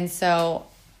 And so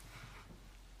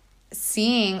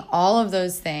seeing all of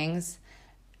those things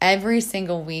every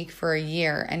single week for a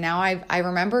year. And now I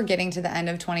remember getting to the end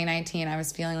of 2019, I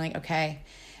was feeling like, okay,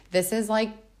 this is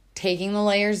like taking the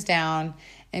layers down.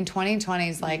 And 2020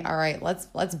 is like, all right,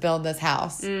 let's build this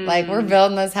house. Like we're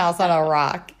building this house on a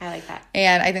rock. I like that.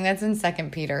 And I think that's in 2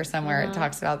 Peter somewhere. It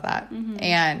talks about that.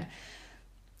 And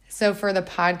so for the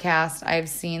podcast, I've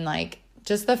seen like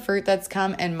just the fruit that's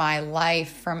come in my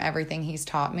life from everything he's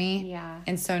taught me. Yeah.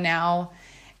 And so now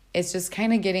it's just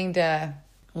kind of getting to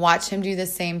watch him do the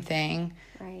same thing.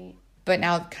 Right. But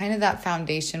now kind of that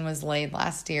foundation was laid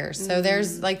last year. So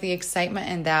there's like the excitement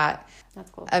in that. That's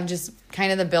cool. Of just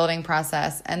kind of the building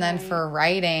process. And then for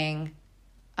writing,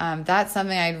 that's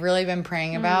something I'd really been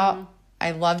praying about.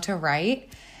 I love to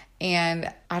write.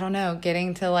 And I don't know,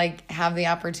 getting to like have the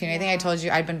opportunity. I think I told you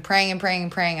I'd been praying.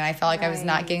 And I felt like I was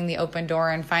not getting the open door.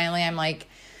 And finally I'm like,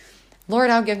 Lord,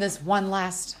 I'll give this one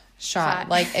last shot.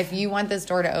 Like if you want this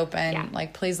door to open,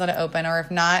 like please let it open. Or if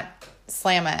not,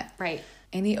 slam it. Right.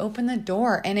 And he opened the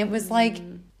door. And it was like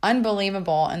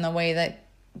unbelievable in the way that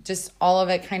just all of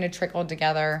it kind of trickled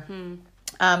together.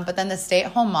 But then the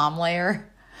stay-at-home mom layer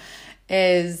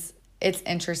it's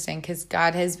interesting because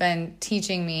God has been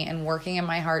teaching me and working in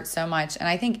my heart so much. And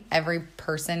I think every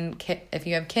person, if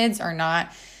you have kids or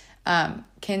not,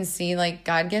 can see like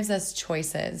God gives us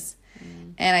choices.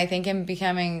 And I think in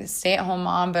becoming stay-at-home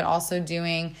mom, but also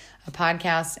doing a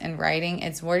podcast and writing,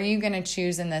 it's what are you going to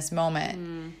choose in this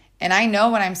moment? And I know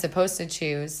what I'm supposed to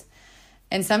choose.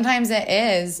 And sometimes it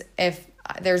is if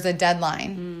there's a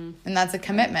deadline and that's a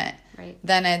commitment. Right.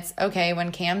 Then it's, okay,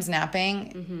 when Cam's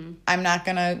napping, I'm not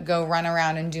going to go run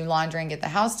around and do laundry and get the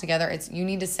house together. It's you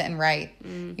need to sit and write.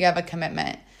 You have a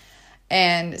commitment.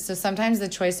 And so sometimes the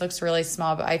choice looks really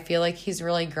small, but I feel like he's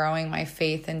really growing my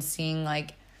faith and seeing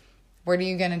like, what are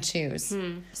you going to choose?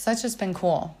 So that's just been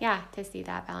cool. Yeah, to see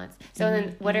that balance. So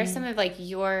then what are some of like do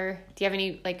you have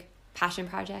any like passion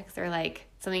projects or like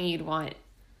something you'd want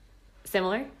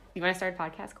similar? You want to start a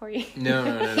podcast, Corey?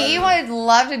 No. He would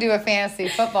love to do a fantasy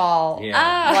football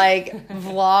like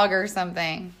vlog or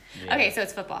something. Yeah. Okay, so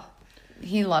it's football.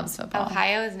 He loves football.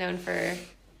 Ohio is known for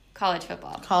college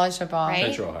football. College football. Right?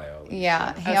 Central Ohio.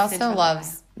 Yeah. He also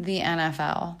loves the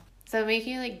NFL. So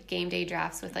making like game day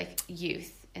drafts with like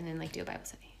youth and then like do a Bible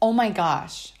study. Oh my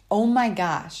gosh.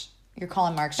 You're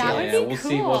calling Mark That Sheila. would be we'll cool.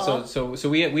 see. Well, so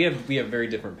we have very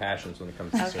different passions when it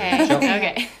comes to Okay. serving.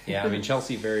 Okay. Yeah, I mean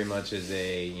Chelsey very much is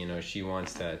she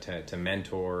wants to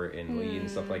mentor and lead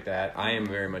and stuff like that. I am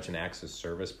very much an acts of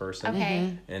service person.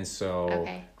 Okay. And so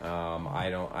Okay. I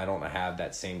don't have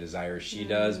that same desire she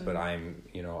does, but I'm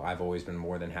I've always been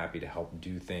more than happy to help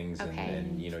do things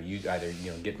and you either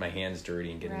get my hands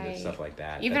dirty and get into stuff like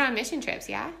that. You've been on mission trips,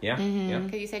 yeah? Yeah. Yeah.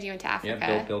 Because you said you went to Africa.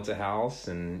 Yeah, built a house,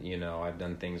 and I've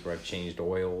done things where I've changed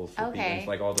oil for people,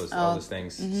 like all those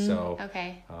things. So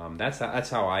that's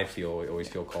how I always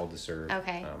feel called to serve.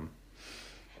 Okay.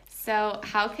 So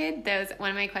how could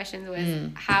one of my questions was,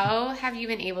 how have you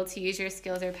been able to use your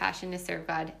skills or passion to serve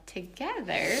God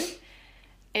together?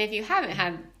 And if you haven't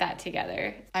had that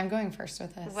together, I'm going first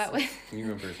with this. What would You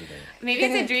go first with that. maybe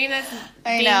it's a dream that's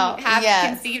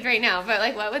conceived right now, but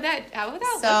like how would that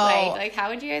look like? Like how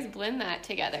would you guys blend that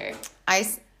together?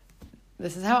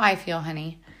 This is how I feel,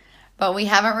 honey. But we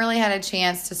haven't really had a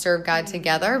chance to serve God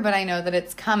together, but I know that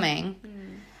it's coming.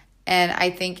 And I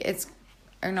think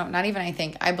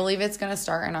I believe it's going to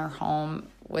start in our home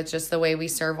with just the way we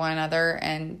serve one another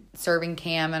and serving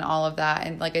Cam and all of that.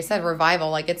 And like I said,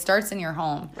 revival, like it starts in your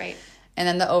home. Right. And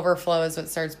then the overflow is what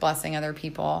starts blessing other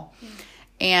people.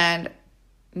 And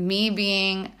me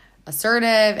being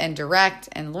assertive and direct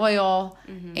and loyal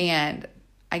and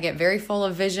I get very full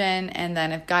of vision. And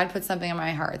then if God puts something in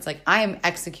my heart, it's like, I am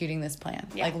executing this plan.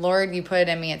 Yeah. Like, Lord, you put it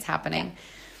in me, it's happening. Yeah.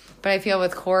 But I feel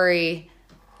with Corey,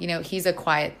 he's a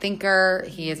quiet thinker.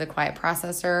 He is a quiet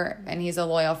processor. And he's a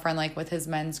loyal friend, like with his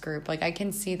men's group. Like, I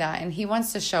can see that. And he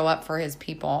wants to show up for his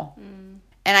people.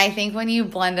 And I think when you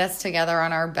blend us together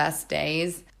on our best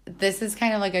days, this is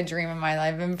kind of like a dream of mine.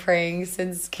 I've been praying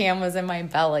since Cam was in my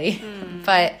belly.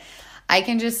 But I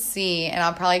can just see, and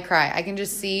I'll probably cry, I can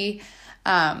just see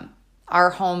our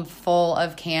home full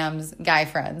of Cam's guy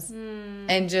friends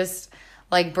and just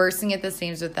like bursting at the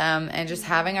seams with them and just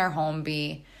having our home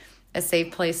be a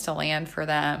safe place to land for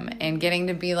them and getting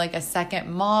to be like a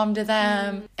second mom to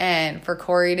them and for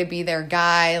Corey to be their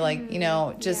guy, like,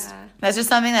 that's just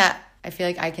something that I feel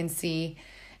like I can see.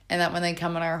 And that when they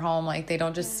come in our home, like they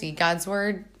don't just see God's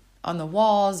word on the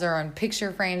walls or on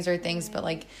picture frames or things, but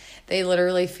like they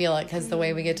literally feel it because the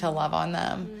way we get to love on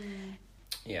them.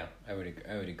 Yeah, I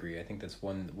would agree. I think that's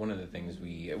one of the things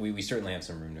we certainly have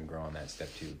some room to grow on that step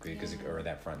too, because or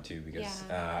that front too, because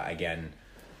again,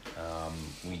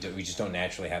 we just don't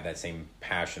naturally have that same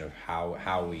passion of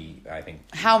how we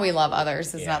love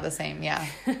others is not the same. Yeah.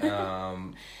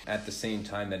 At the same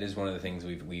time, that is one of the things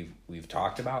we've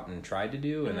talked about and tried to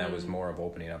do, and that was more of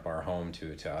opening up our home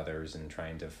to others and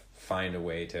trying to find a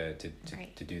way to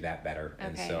do that better. Okay.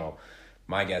 And so.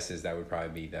 My guess is that would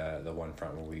probably be the one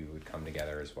front where we would come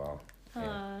together as well.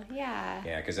 Yeah,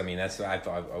 because I mean I've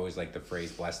always liked the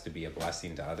phrase "blessed to be a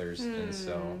blessing to others," and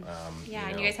so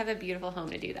and you guys have a beautiful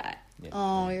home to do that. Yeah.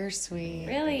 Oh, you're sweet.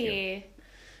 Really.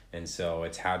 And so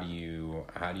it's how do you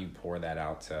pour that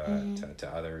out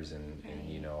to others and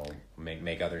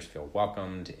make others feel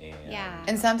welcomed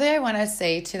and something I want to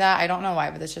say to that, I don't know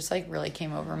why, but this just like really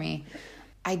came over me.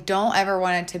 I don't ever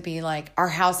want it to be like our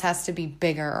house has to be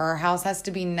bigger or our house has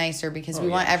to be nicer because we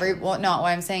want what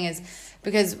I'm saying is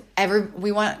because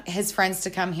we want his friends to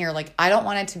come here. Like, I don't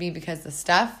want it to be because the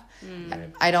stuff.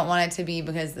 I don't want it to be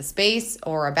because the space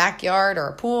or a backyard or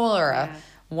a pool or a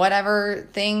whatever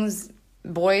things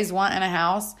boys want in a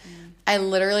house. I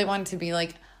literally want it to be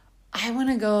like, I want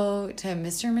to go to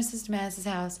Mr. and Mrs. DeMatteis'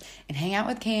 house and hang out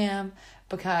with Cam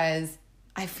because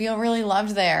I feel really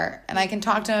loved there and I can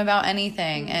talk to them about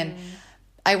anything. And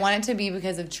I want it to be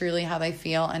because of truly how they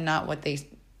feel and not what they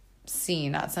see,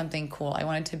 not something cool. I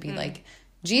want it to be like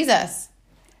Jesus,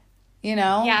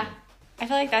 Yeah. I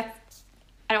feel like that's,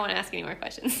 I don't want to ask any more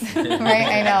questions. Right?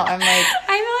 I know. I'm like,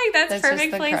 I feel like that's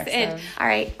perfect place to end. All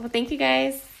right. Well, thank you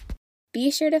guys. Be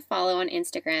sure to follow on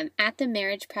Instagram at The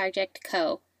Marriage Project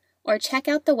Co. or check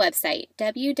out the website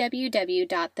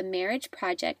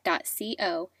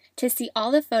www.themarriageproject.co to see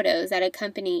all the photos that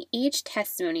accompany each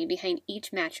testimony behind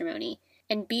each matrimony.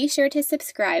 And be sure to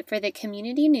subscribe for the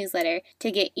community newsletter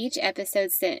to get each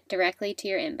episode sent directly to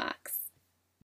your inbox.